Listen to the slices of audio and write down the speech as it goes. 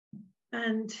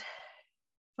And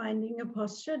finding a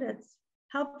posture that's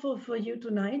helpful for you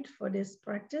tonight for this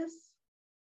practice.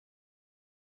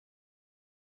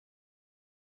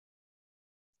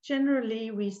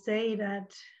 Generally, we say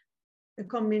that a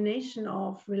combination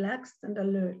of relaxed and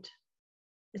alert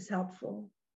is helpful.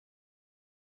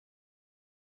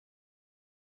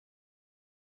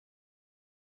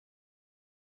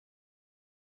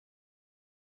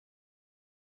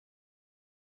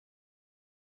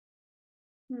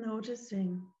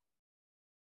 Noticing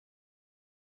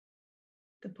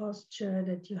the posture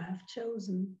that you have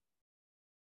chosen.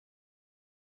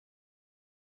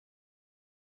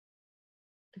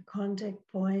 The contact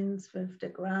points with the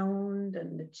ground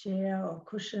and the chair or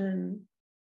cushion.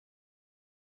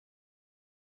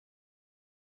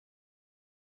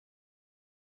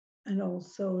 And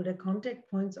also the contact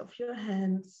points of your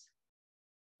hands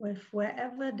with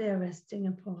wherever they're resting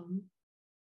upon.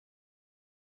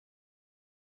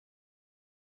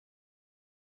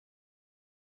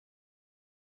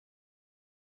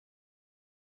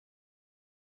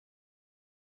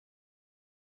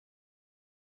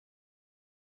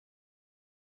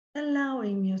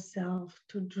 Allowing yourself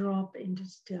to drop into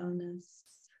stillness.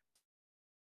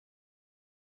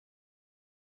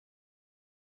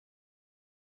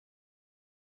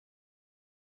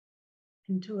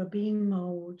 Into a being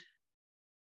mode.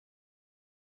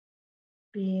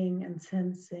 Being and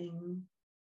sensing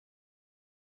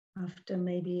after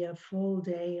maybe a full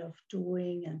day of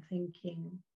doing and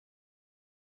thinking.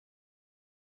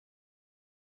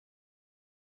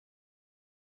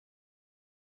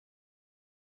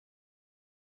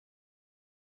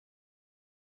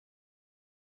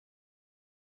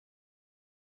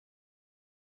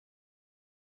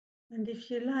 And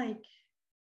if you like,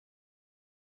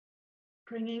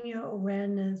 bringing your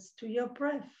awareness to your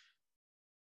breath,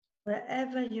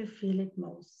 wherever you feel it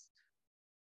most.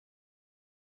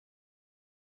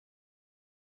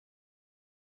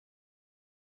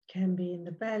 Can be in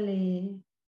the belly,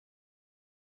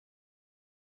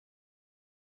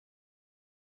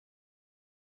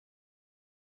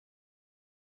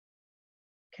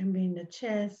 can be in the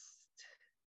chest,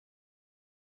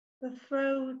 the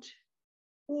throat,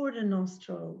 or the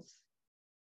nostrils.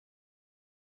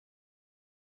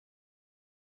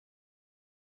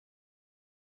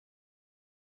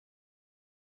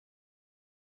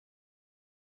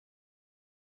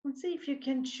 And see if you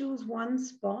can choose one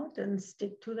spot and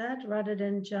stick to that rather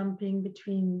than jumping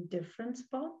between different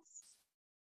spots.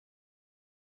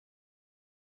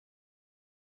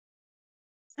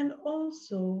 And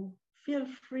also feel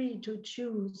free to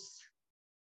choose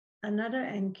another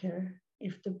anchor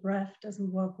if the breath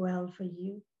doesn't work well for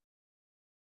you.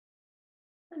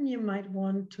 And you might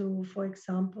want to, for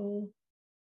example,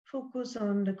 focus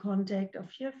on the contact of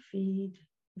your feet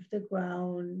with the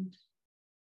ground,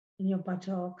 and your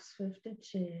buttocks with the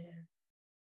chair.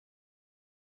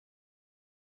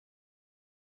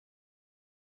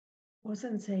 Or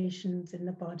sensations in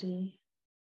the body.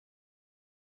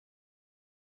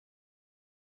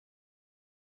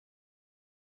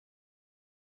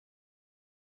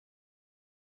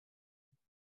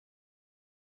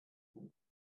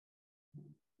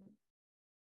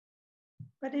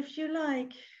 But if you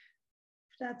like,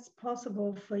 if that's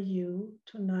possible for you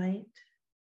tonight,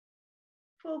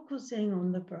 focusing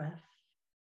on the breath.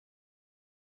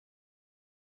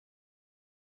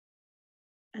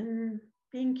 And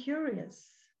being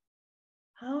curious,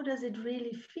 how does it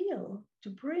really feel to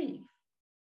breathe?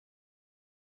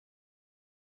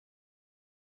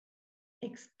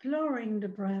 Exploring the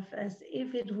breath as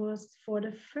if it was for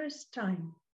the first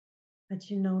time that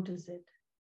you notice it.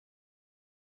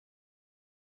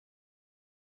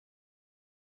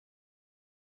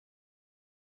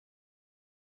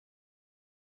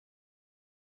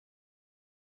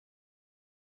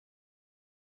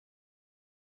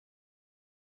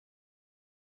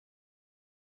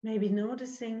 Maybe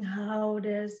noticing how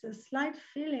there's a slight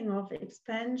feeling of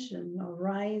expansion or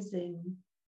rising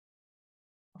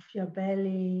of your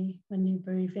belly when you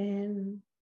breathe in,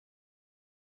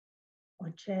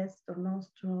 or chest or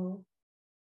nostril.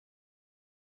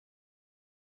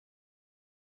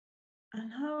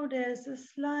 And how there's a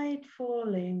slight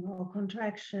falling or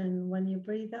contraction when you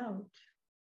breathe out.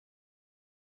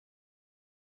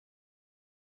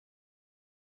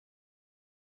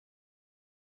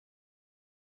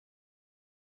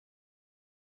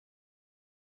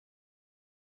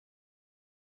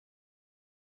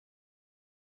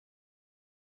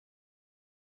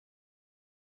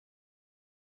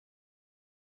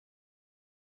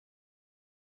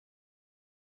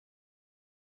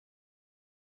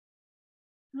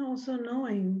 And also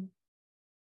knowing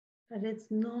But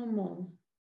it's normal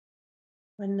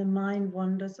when the mind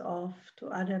wanders off to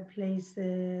other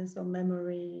places or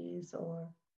memories or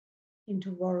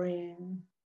into worrying.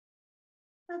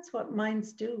 That's what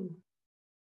minds do.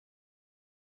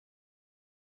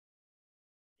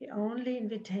 The only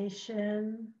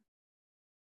invitation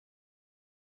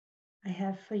I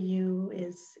have for you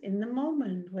is in the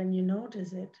moment when you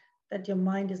notice it, that your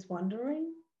mind is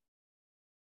wandering,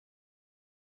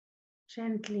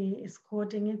 gently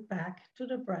escorting it back to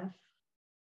the breath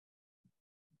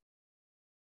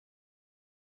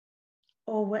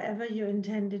or wherever you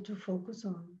intended to focus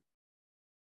on.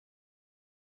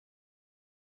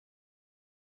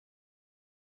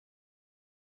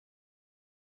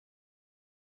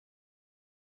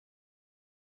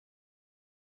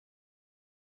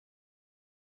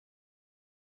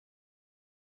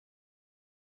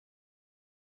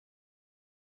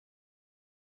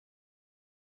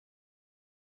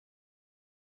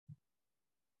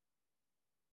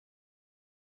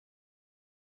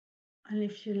 And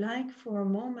if you like, for a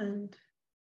moment,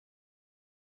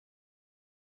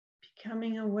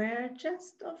 becoming aware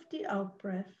just of the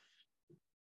out-breath,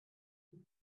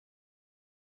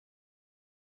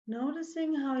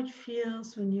 noticing how it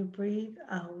feels when you breathe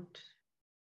out.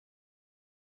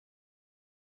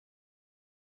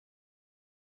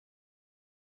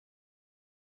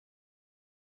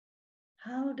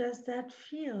 How does that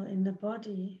feel in the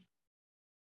body?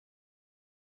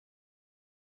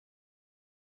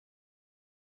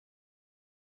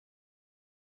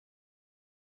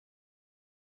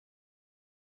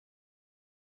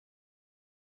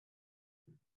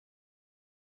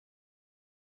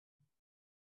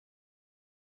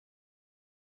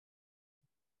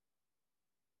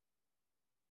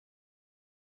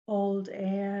 Old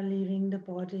air leaving the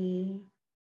body.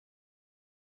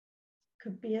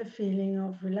 Could be a feeling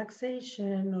of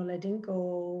relaxation or letting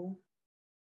go,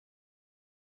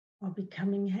 or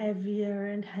becoming heavier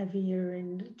and heavier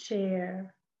in the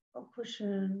chair or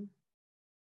cushion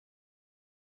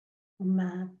or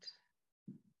mat.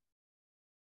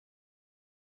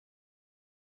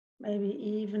 Maybe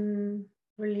even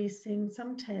releasing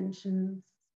some tensions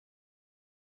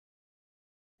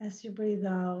as you breathe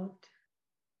out.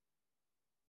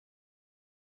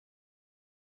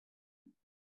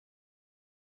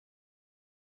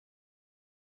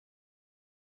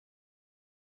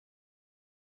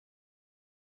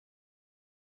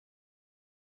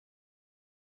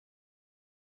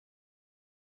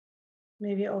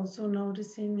 Maybe also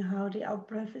noticing how the out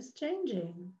breath is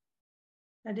changing,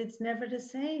 that it's never the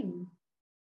same.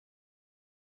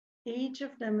 Each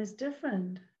of them is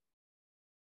different.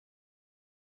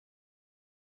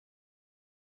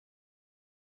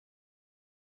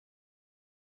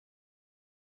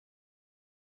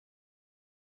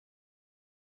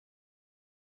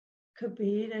 Could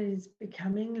be that it's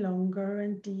becoming longer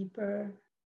and deeper.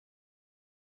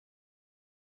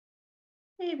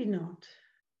 Maybe not.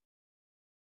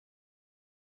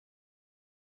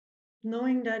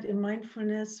 Knowing that in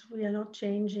mindfulness, we are not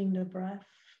changing the breath.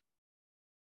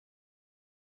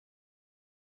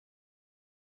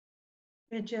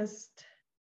 We're just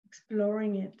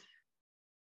exploring it.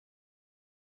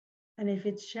 And if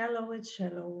it's shallow, it's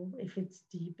shallow. If it's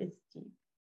deep, it's deep.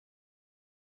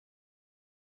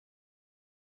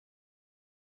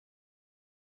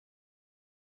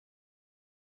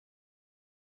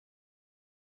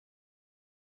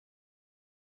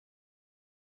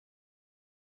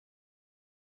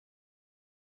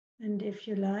 And if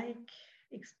you like,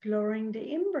 exploring the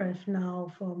in-breath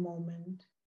now for a moment.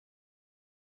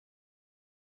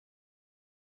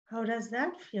 How does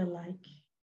that feel like?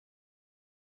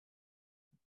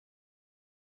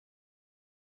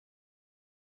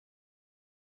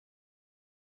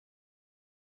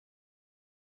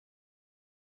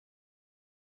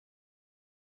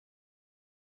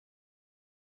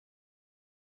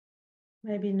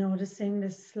 Maybe noticing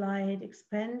the slight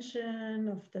expansion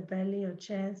of the belly or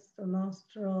chest or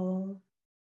nostril.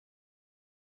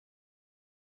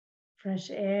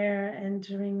 Fresh air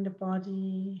entering the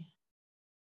body.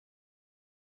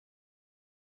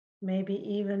 Maybe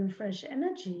even fresh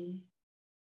energy.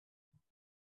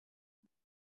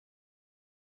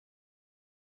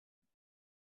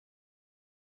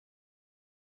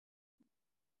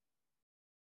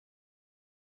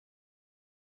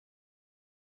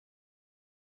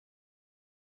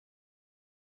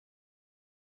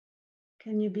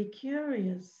 Can you be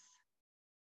curious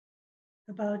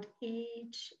about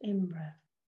each in-breath?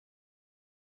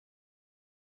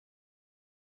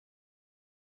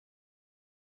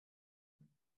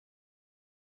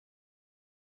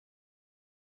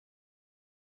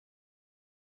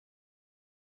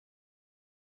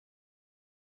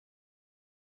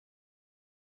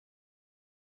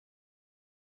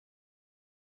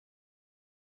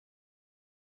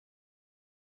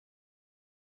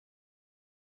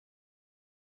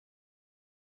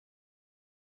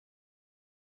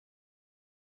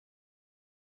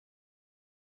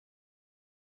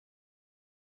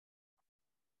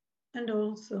 And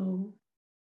also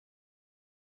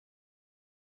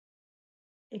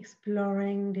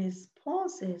exploring these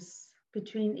pauses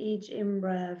between each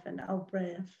in-breath and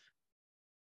out-breath,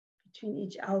 between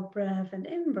each out-breath and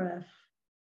in-breath.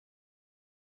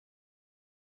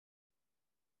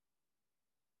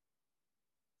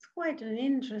 It's quite an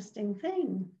interesting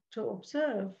thing to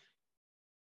observe.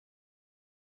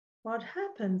 What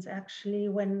happens actually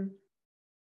when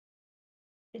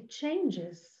it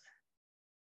changes?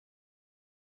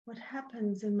 What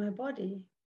happens in my body?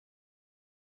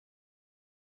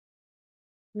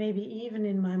 Maybe even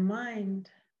in my mind.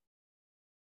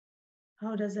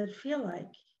 How does it feel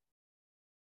like?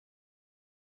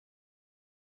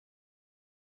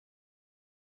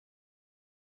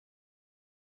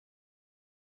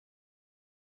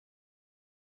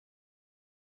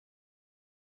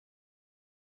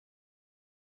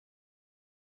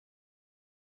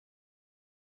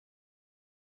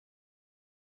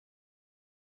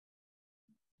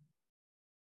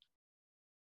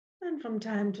 And from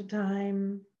time to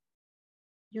time,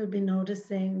 you'll be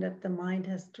noticing that the mind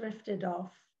has drifted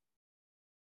off,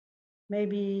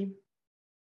 maybe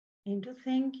into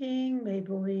thinking,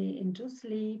 maybe into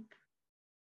sleep,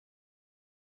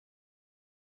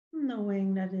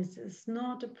 knowing that this is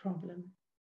not a problem.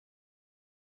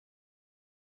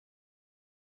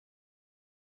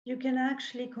 You can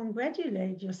actually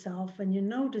congratulate yourself when you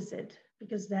notice it,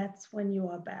 because that's when you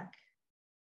are back.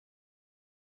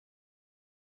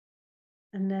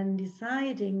 And then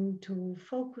deciding to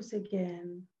focus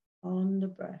again on the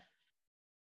breath,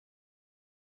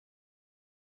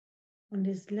 on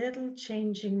these little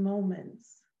changing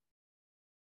moments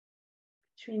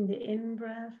between the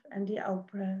in-breath and the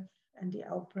out-breath, and the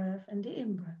out-breath and the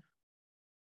in-breath.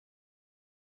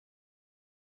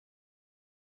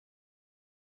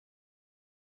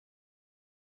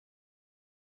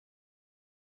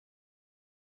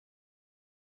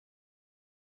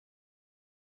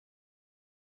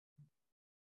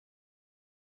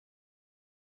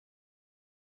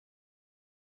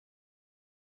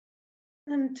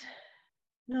 And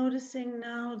noticing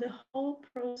now the whole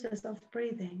process of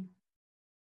breathing.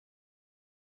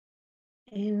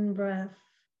 In-breath,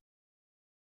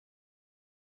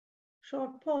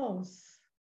 short pause,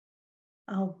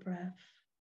 out-breath,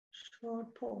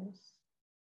 short pause.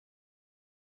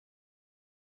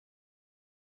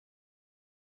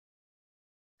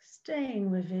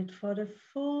 Staying with it for the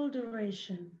full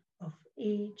duration of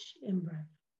each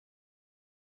in-breath,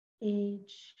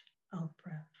 each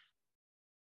out-breath.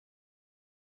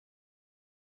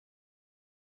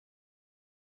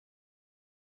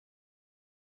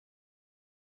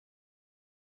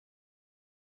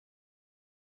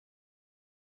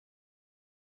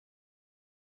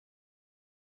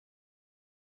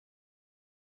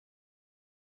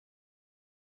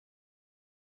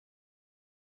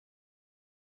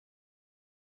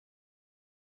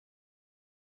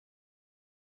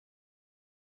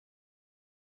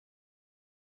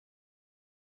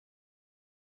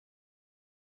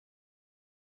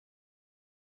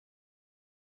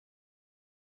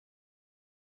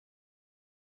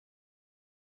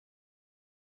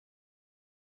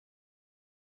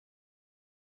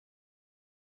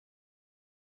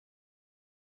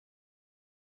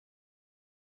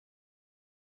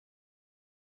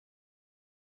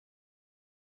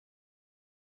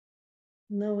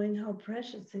 Knowing how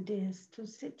precious it is to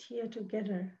sit here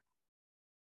together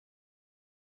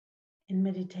in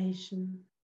meditation,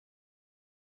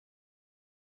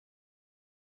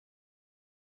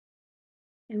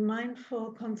 in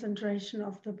mindful concentration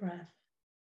of the breath,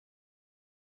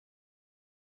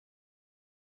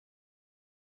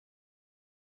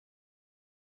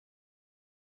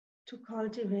 to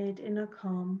cultivate inner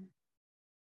calm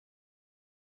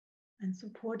and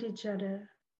support each other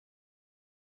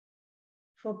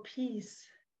for peace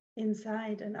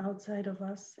inside and outside of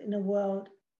us in a world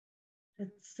that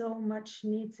so much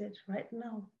needs it right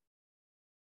now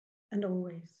and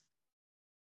always.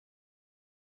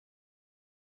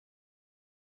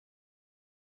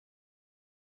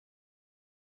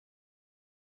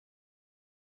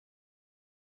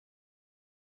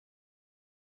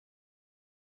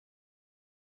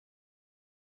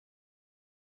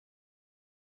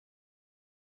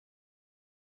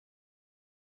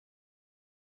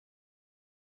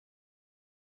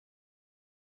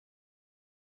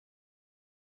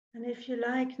 And if you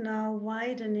like now,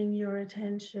 widening your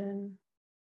attention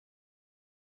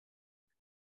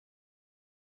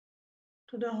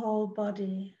to the whole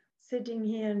body, sitting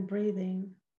here and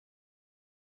breathing.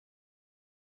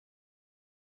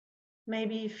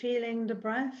 Maybe feeling the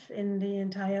breath in the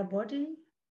entire body,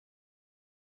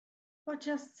 or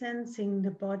just sensing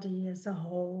the body as a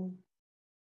whole.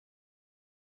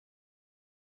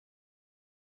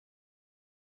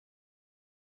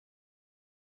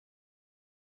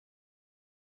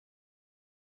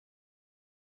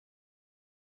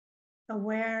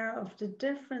 Aware of the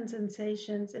different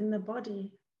sensations in the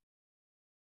body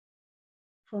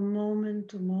from moment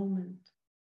to moment.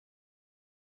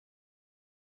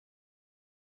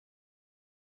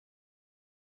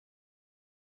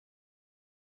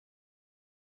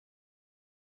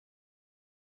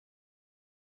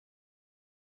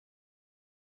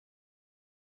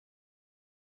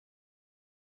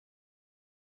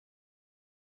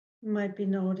 You might be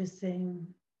noticing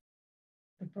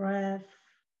the breath,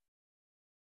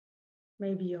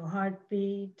 maybe your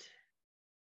heartbeat,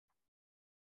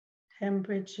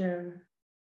 temperature.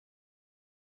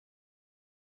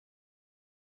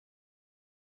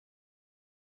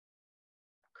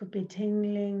 Could be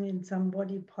tingling in some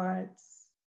body parts,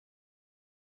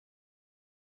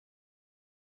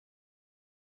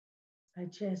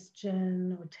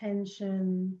 digestion or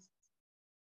tensions,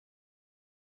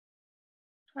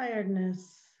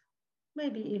 tiredness,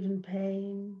 maybe even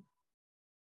pain,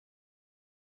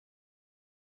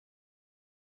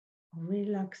 or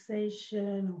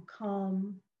relaxation or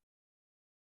calm.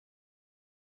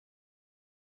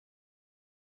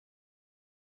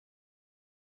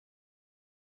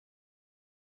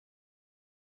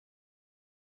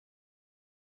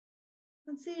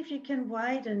 And see if you can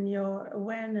widen your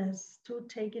awareness to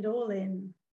take it all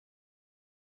in.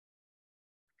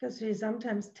 Because we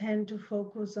sometimes tend to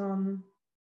focus on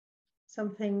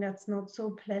something that's not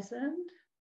so pleasant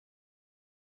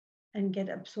and get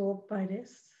absorbed by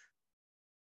this.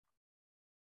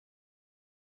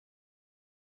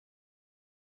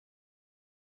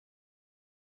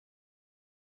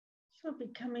 So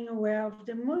becoming aware of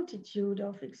the multitude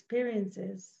of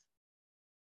experiences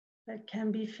that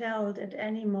can be felt at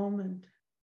any moment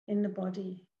in the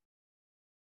body.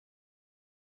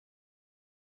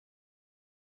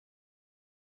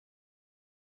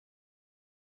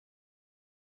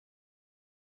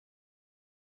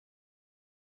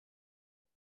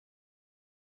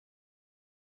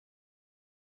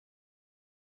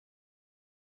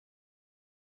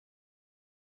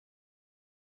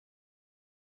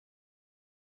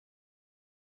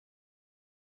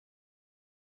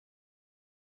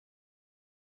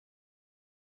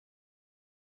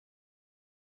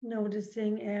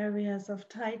 Noticing areas of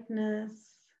tightness.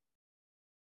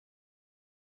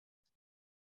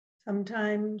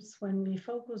 Sometimes when we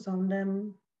focus on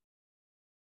them,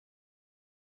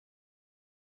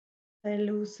 they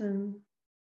loosen,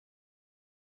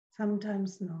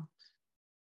 sometimes not.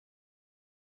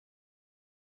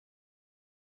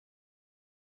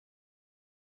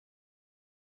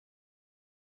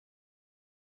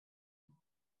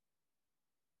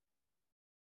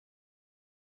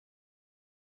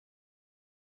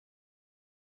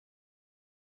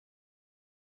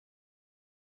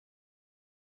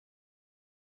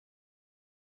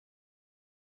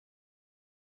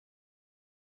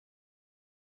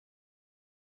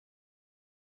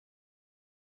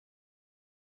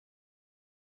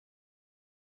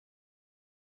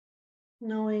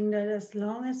 Knowing that as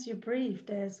long as you breathe,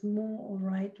 there's more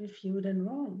right with you than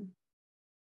wrong.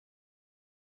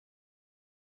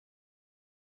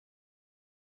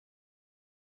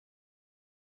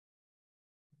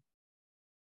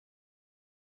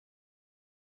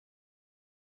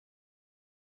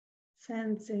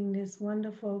 Sensing this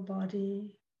wonderful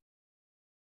body.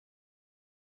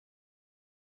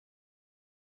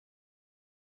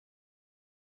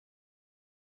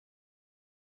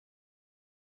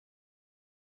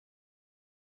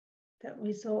 That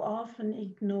we so often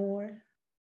ignore,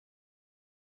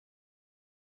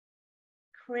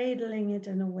 cradling it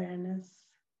in awareness.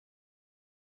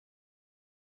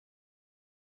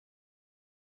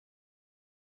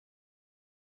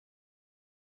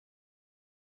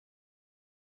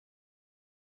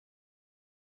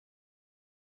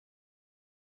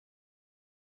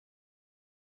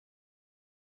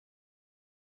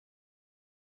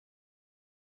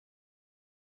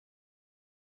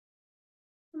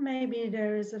 Maybe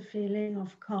there is a feeling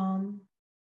of calm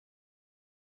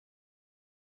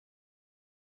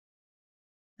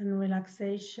and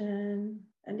relaxation.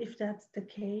 And if that's the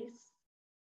case,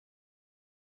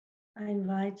 I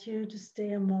invite you to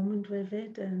stay a moment with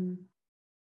it and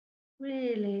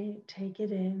really take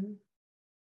it in.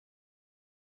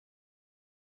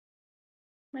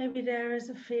 Maybe there is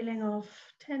a feeling of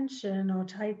tension or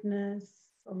tightness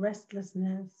or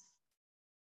restlessness.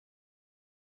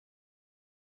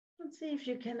 And see if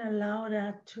you can allow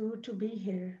that too to be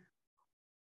here.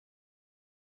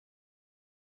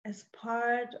 as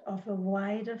part of a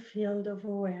wider field of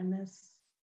awareness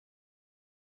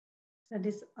that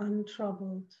is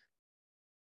untroubled.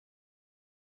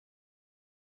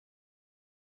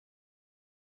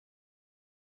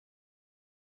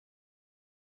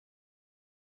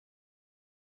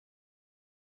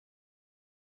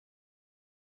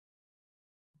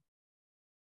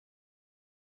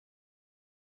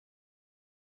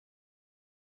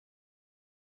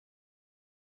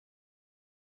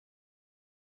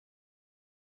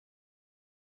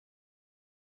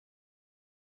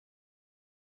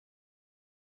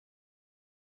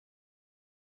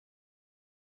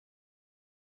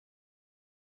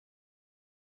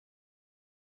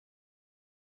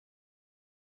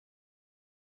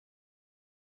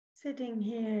 Sitting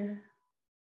here,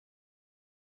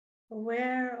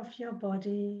 aware of your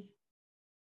body,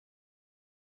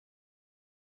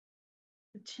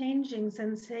 the changing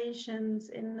sensations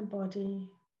in the body,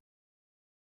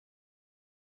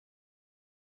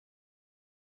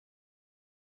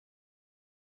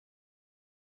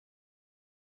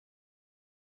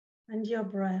 and your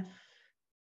breath.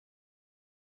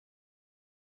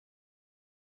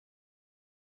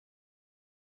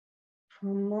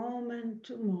 From moment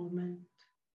to moment.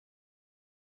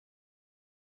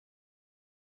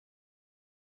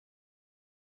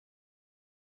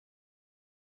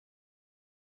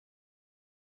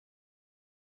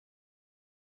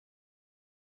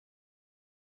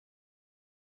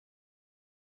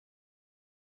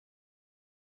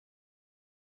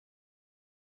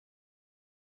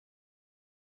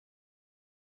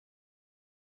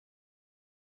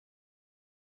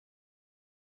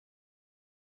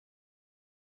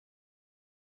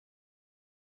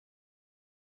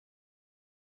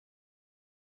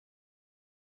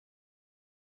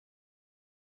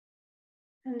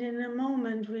 And in a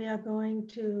moment, we are going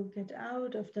to get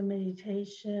out of the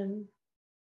meditation.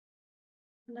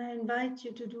 And I invite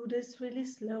you to do this really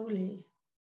slowly.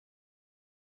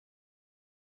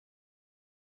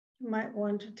 You might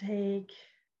want to take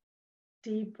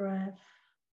deep breath,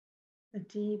 a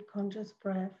deep conscious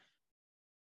breath.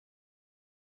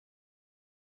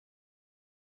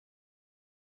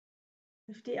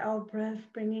 With the out breath,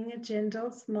 bringing a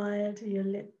gentle smile to your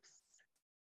lips.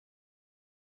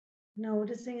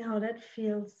 Noticing how that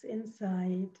feels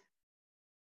inside.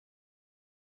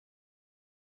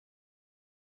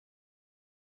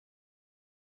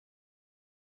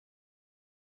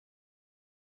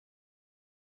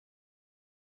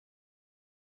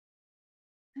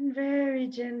 And very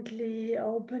gently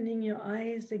opening your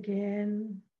eyes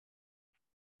again.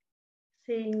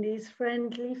 Seeing these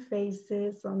friendly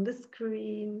faces on the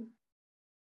screen.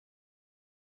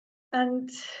 And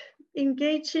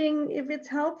engaging, if it's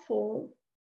helpful,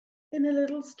 in a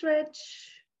little stretch.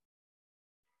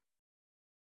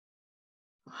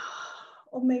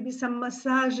 Or maybe some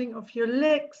massaging of your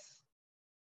legs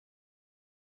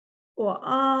or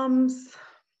arms.